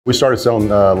We started selling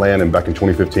land back in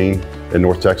 2015 in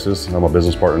North Texas. My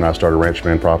business partner and I started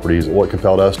Ranchman Properties. What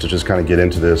compelled us to just kind of get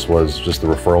into this was just the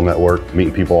referral network,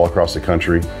 meeting people all across the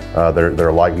country.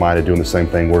 They're like-minded, doing the same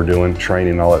thing we're doing.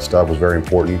 Training and all that stuff was very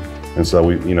important. And so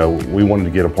we wanted to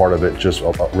get a part of it just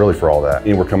really for all that.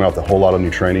 We're coming out with a whole lot of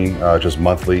new training just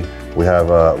monthly. We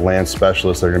have land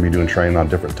specialists that are going to be doing training on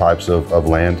different types of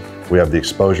land. We have the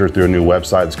exposure through a new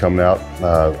website that's coming out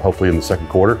hopefully in the second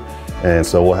quarter. And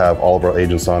so we'll have all of our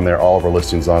agents on there, all of our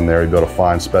listings on there. You'll be able to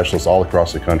find specialists all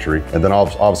across the country. And then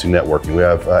obviously networking. We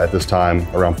have at this time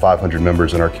around 500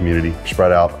 members in our community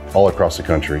spread out all across the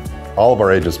country. All of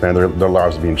our agents, man, their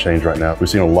lives are being changed right now. We've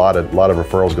seen a lot of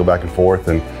referrals go back and forth,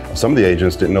 and some of the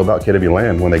agents didn't know about KW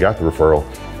Land when they got the referral.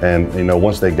 And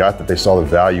once they got that, they saw the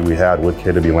value we had with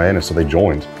KW Land, and so they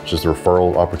joined. It's just the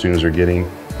referral opportunities they're getting,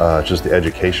 just the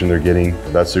education they're getting.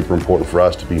 That's super important for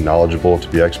us to be knowledgeable, to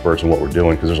be experts in what we're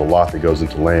doing, because there's a lot that goes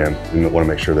into land, and we want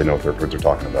to make sure they know what they're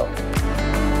talking about.